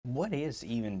What is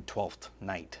even Twelfth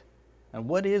Night? And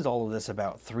what is all of this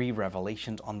about three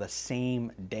revelations on the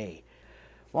same day?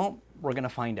 Well, we're going to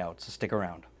find out, so stick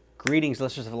around. Greetings,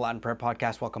 listeners of the Latin Prayer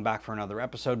Podcast. Welcome back for another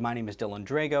episode. My name is Dylan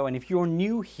Drago, and if you're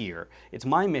new here, it's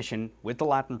my mission with the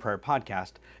Latin Prayer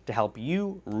Podcast to help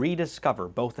you rediscover,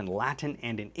 both in Latin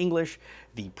and in English,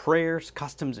 the prayers,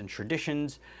 customs, and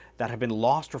traditions that have been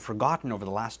lost or forgotten over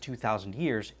the last 2,000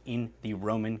 years in the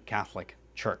Roman Catholic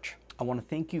Church. I want to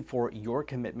thank you for your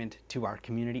commitment to our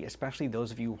community, especially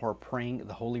those of you who are praying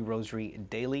the Holy Rosary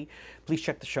daily. Please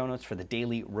check the show notes for the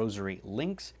daily Rosary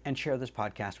links and share this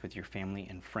podcast with your family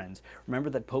and friends. Remember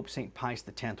that Pope St. Pius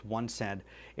X once said,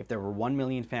 if there were 1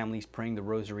 million families praying the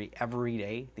Rosary every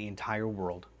day, the entire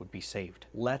world would be saved.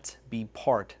 Let's be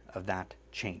part of that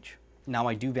change. Now,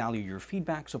 I do value your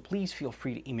feedback, so please feel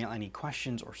free to email any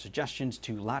questions or suggestions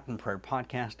to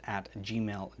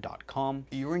latinprayerpodcast@gmail.com.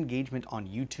 Your engagement on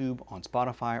YouTube, on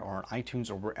Spotify, or on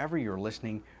iTunes, or wherever you're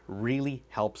listening really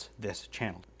helps this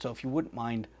channel. So if you wouldn't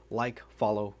mind, like,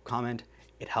 follow, comment,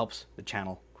 it helps the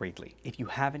channel greatly. If you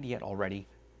haven't yet already,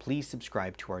 please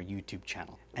subscribe to our YouTube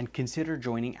channel and consider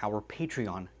joining our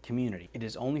Patreon community. It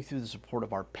is only through the support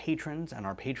of our patrons and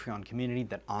our Patreon community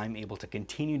that I'm able to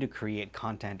continue to create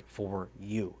content for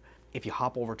you. If you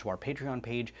hop over to our Patreon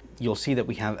page, you'll see that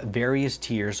we have various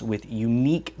tiers with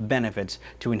unique benefits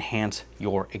to enhance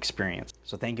your experience.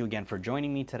 So thank you again for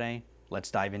joining me today.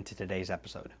 Let's dive into today's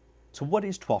episode. So what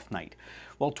is Twelfth Night?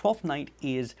 Well, Twelfth Night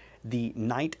is the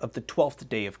night of the 12th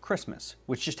day of Christmas,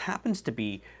 which just happens to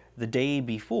be the day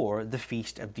before the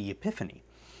Feast of the Epiphany.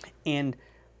 And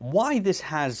why this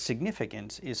has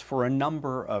significance is for a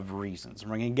number of reasons.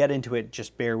 And we're going to get into it,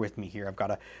 just bear with me here. I've got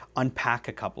to unpack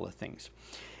a couple of things.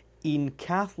 In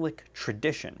Catholic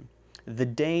tradition, the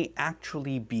day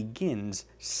actually begins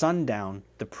sundown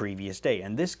the previous day.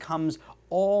 And this comes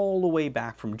all the way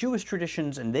back from Jewish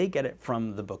traditions, and they get it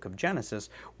from the book of Genesis,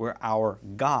 where our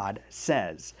God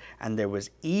says, and there was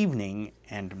evening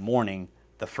and morning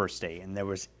the first day, and there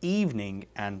was evening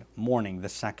and morning the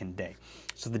second day.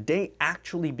 So the day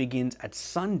actually begins at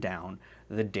sundown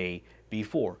the day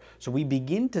before. So we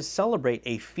begin to celebrate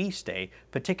a feast day,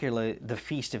 particularly the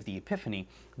Feast of the Epiphany,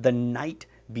 the night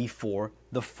before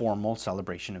the formal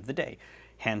celebration of the day,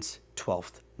 hence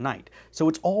 12th night. So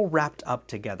it's all wrapped up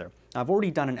together. I've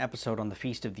already done an episode on the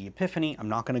Feast of the Epiphany. I'm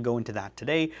not going to go into that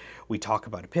today. We talk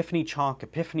about Epiphany chalk,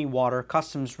 Epiphany water,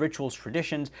 customs, rituals,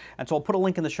 traditions, and so I'll put a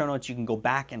link in the show notes. You can go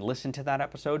back and listen to that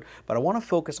episode, but I want to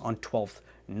focus on 12th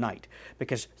night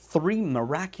because three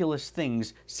miraculous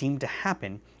things seem to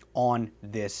happen on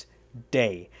this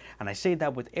day. And I say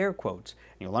that with air quotes,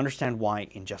 and you'll understand why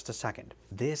in just a second.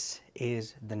 This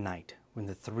is the night when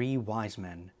the three wise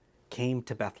men came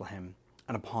to Bethlehem,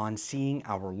 and upon seeing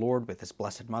our Lord with his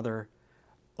blessed mother,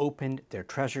 opened their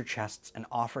treasure chests and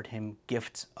offered him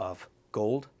gifts of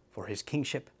gold for his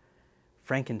kingship,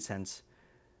 frankincense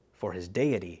for his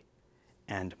deity,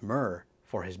 and myrrh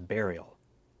for his burial.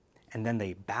 And then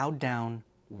they bowed down,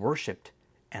 worshipped,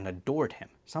 and adored him,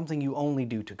 something you only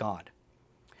do to God.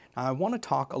 Now, I want to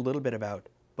talk a little bit about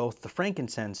both the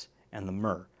frankincense and the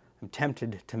myrrh. I'm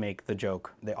tempted to make the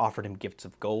joke, they offered him gifts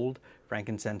of gold,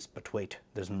 frankincense, but wait,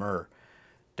 there's myrrh.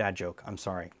 Dad joke, I'm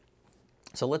sorry.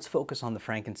 So let's focus on the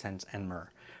frankincense and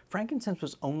myrrh. Frankincense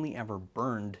was only ever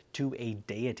burned to a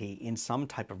deity in some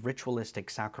type of ritualistic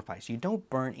sacrifice. You don't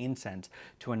burn incense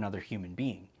to another human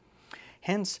being.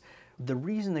 Hence, the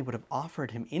reason they would have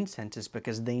offered him incense is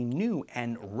because they knew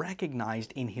and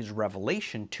recognized in his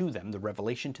revelation to them, the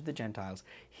revelation to the Gentiles,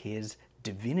 his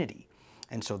divinity.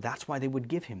 And so that's why they would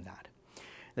give him that.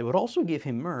 They would also give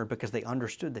him myrrh because they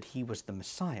understood that he was the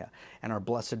Messiah. And our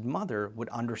Blessed Mother would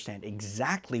understand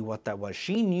exactly what that was.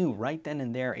 She knew right then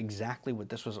and there exactly what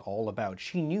this was all about.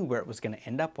 She knew where it was going to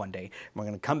end up one day. And we're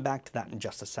going to come back to that in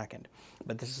just a second.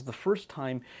 But this is the first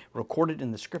time recorded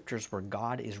in the scriptures where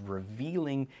God is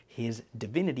revealing his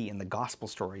divinity in the gospel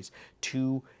stories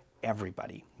to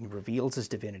everybody. He reveals his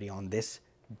divinity on this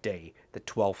day, the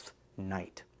 12th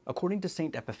night. According to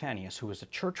St. Epiphanius, who was a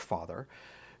church father,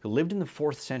 who lived in the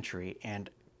 4th century and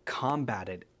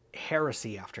combated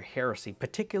heresy after heresy,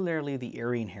 particularly the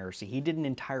Arian heresy. He did an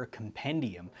entire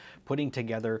compendium putting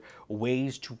together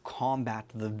ways to combat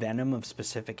the venom of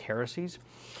specific heresies.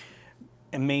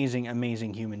 Amazing,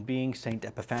 amazing human being. St.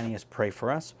 Epiphanius, pray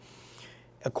for us.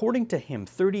 According to him,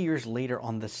 30 years later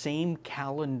on the same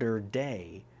calendar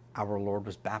day, our Lord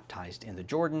was baptized in the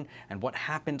Jordan, and what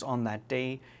happens on that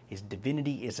day, his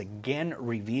divinity is again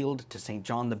revealed to St.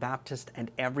 John the Baptist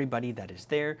and everybody that is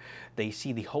there. They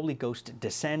see the Holy Ghost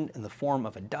descend in the form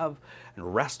of a dove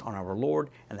and rest on our Lord,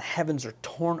 and the heavens are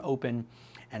torn open,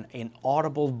 and an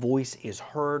audible voice is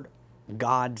heard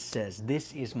God says,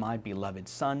 "This is my beloved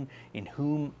Son, in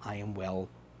whom I am well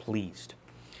pleased."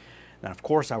 Then, of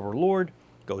course, our Lord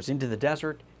goes into the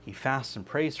desert. He fasts and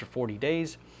prays for 40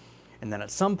 days. And then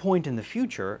at some point in the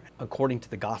future, according to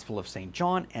the Gospel of St.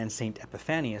 John and St.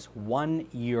 Epiphanius, 1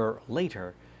 year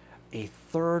later, a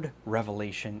third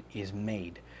revelation is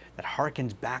made that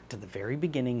harkens back to the very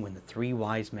beginning when the three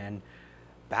wise men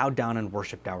bowed down and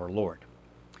worshipped our Lord.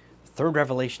 The third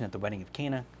revelation at the wedding of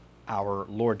Cana, our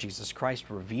Lord Jesus Christ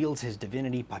reveals his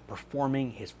divinity by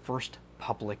performing his first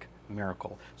public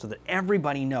miracle, so that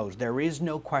everybody knows, there is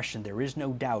no question, there is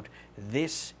no doubt,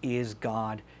 this is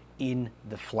God in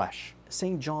the flesh.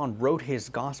 St. John wrote his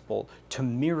gospel to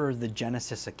mirror the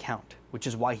Genesis account, which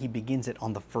is why he begins it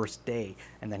on the first day,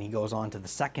 and then he goes on to the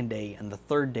second day and the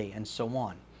third day and so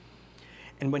on.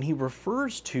 And when he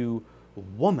refers to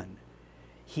woman,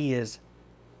 he is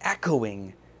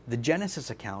echoing the Genesis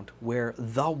account where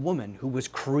the woman who was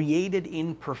created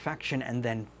in perfection and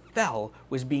then fell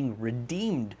was being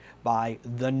redeemed by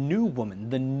the new woman,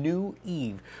 the new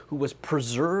Eve, who was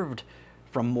preserved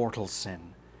from mortal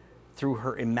sin through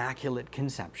her immaculate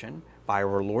conception by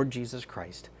our Lord Jesus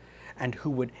Christ, and who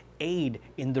would aid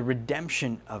in the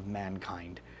redemption of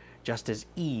mankind, just as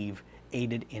Eve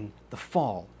aided in the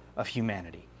fall of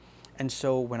humanity. And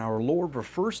so when our Lord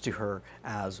refers to her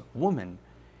as woman,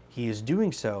 he is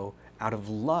doing so out of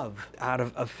love, out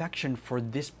of affection for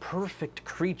this perfect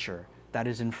creature that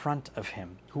is in front of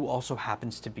him, who also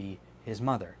happens to be his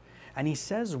mother. And he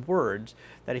says words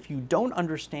that if you don't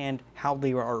understand how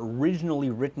they are originally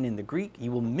written in the Greek,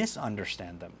 you will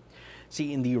misunderstand them.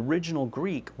 See, in the original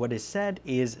Greek, what is said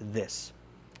is this: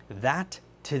 that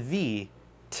to thee,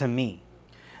 to me.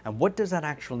 And what does that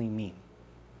actually mean?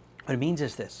 What it means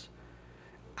is this: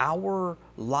 our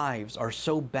lives are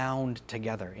so bound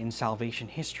together in salvation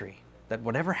history that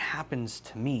whatever happens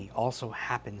to me also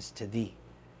happens to thee.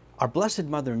 Our Blessed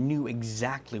Mother knew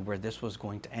exactly where this was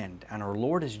going to end, and our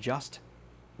Lord is just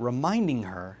reminding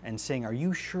her and saying, are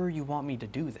you sure you want me to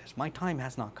do this? My time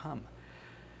has not come.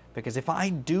 Because if I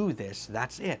do this,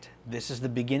 that's it. This is the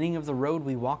beginning of the road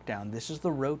we walk down. This is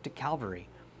the road to Calvary.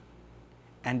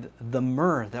 And the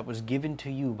myrrh that was given to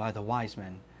you by the wise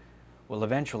men will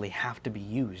eventually have to be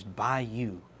used by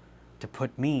you to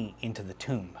put me into the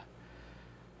tomb.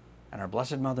 And our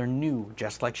Blessed Mother knew,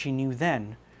 just like she knew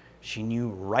then, she knew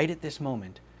right at this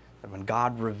moment that when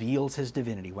God reveals his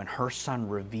divinity, when her Son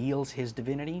reveals his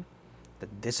divinity,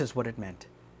 that this is what it meant.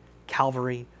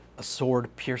 Calvary, a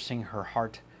sword piercing her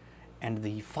heart, and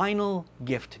the final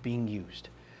gift being used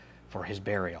for his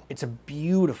burial. It's a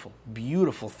beautiful,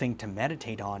 beautiful thing to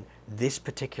meditate on this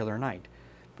particular night,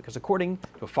 because according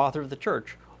to a father of the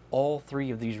church, all three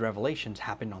of these revelations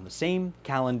happened on the same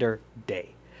calendar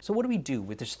day. So what do we do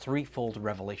with this threefold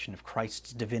revelation of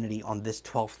Christ's divinity on this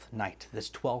 12th night, this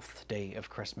 12th day of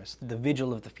Christmas, the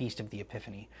vigil of the Feast of the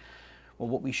Epiphany? Well,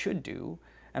 what we should do,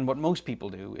 and what most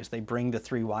people do, is they bring the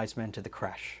three wise men to the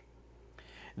creche.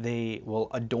 They will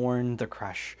adorn the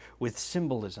creche with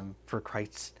symbolism for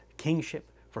Christ's kingship,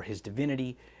 for his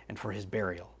divinity, and for his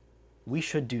burial. We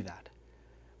should do that.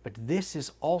 But this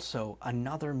is also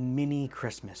another mini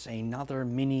Christmas, another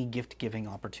mini gift-giving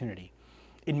opportunity.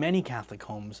 In many Catholic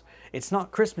homes, it's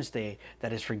not Christmas Day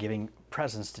that is for giving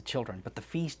presents to children, but the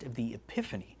Feast of the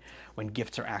Epiphany, when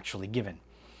gifts are actually given,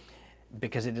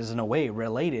 because it is in a way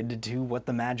related to what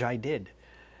the Magi did.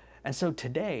 And so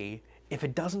today, if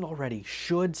it doesn't already,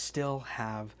 should still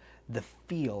have the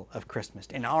feel of Christmas.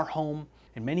 In our home,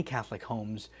 in many Catholic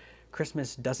homes,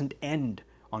 Christmas doesn't end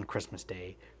on Christmas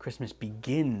Day. Christmas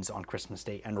begins on Christmas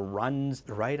Day and runs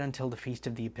right until the Feast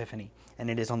of the Epiphany. And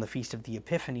it is on the Feast of the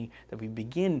Epiphany that we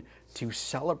begin to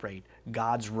celebrate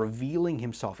God's revealing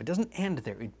himself. It doesn't end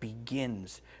there, it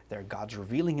begins there. God's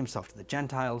revealing himself to the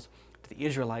Gentiles, to the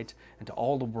Israelites, and to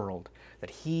all the world, that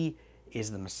he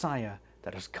is the Messiah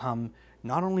that has come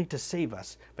not only to save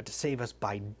us, but to save us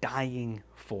by dying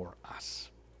for us.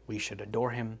 We should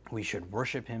adore him, we should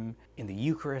worship him in the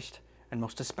Eucharist, and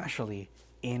most especially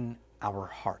in our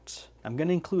hearts. I'm going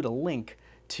to include a link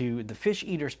to the Fish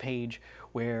Eaters page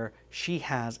where she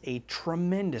has a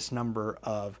tremendous number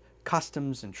of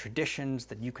customs and traditions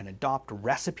that you can adopt,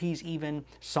 recipes even,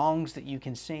 songs that you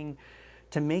can sing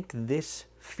to make this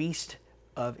Feast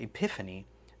of Epiphany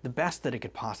the best that it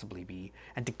could possibly be,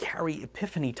 and to carry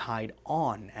Epiphany tide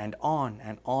on and on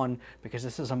and on, because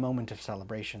this is a moment of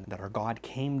celebration that our God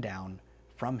came down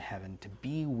from heaven to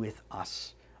be with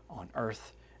us on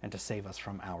earth and to save us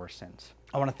from our sins.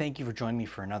 I want to thank you for joining me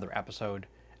for another episode.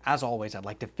 As always, I'd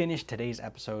like to finish today's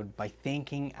episode by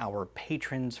thanking our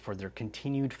patrons for their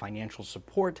continued financial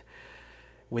support.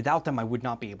 Without them, I would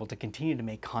not be able to continue to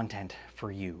make content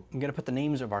for you. I'm going to put the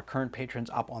names of our current patrons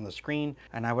up on the screen,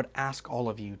 and I would ask all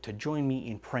of you to join me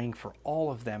in praying for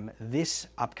all of them this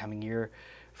upcoming year,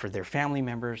 for their family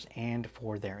members and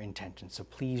for their intentions. So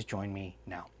please join me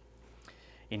now.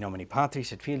 In nomine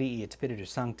Patris et Filii et Spiritus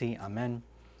Sancti. Amen.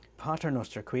 Pater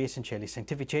noster, qui es in celi,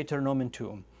 sanctificetur nomen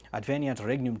tuum. Adveniat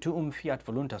regnum tuum, fiat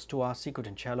voluntas tua, sicut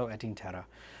in cielo et in terra.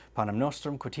 Panem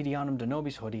nostrum quotidianum de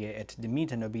nobis hodie, et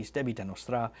dimite nobis debita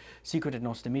nostra, sicut et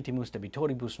nos dimitimus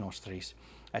debitoribus nostris.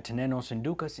 Et ne nos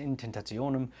inducas in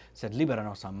tentationem, sed libera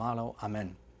nos a malo.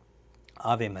 Amen.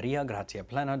 Ave Maria, gratia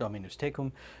plena, Dominus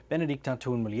tecum, benedicta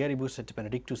tu in mulieribus, et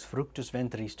benedictus fructus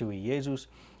ventris tui, Iesus.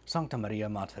 Sancta Maria,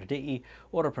 Mater Dei,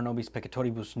 ora pro nobis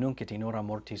peccatoribus, nunc et in hora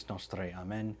mortis nostrae.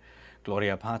 Amen.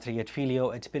 Gloria Patri et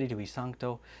Filio et Spiritui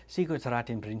Sancto, sicut erat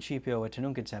in principio et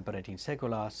nunc et semper et in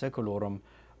saecula saeculorum.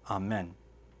 Amen.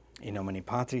 In nomine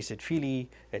Patris et Filii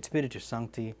et Spiritus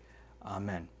Sancti.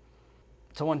 Amen.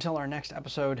 So until our next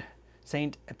episode,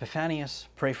 Saint Epiphanius,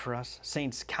 pray for us.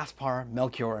 Saints Caspar,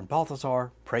 Melchior, and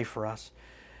Balthasar, pray for us.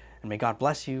 And may God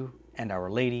bless you and Our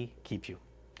Lady keep you.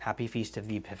 Happy Feast of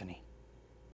the Epiphany.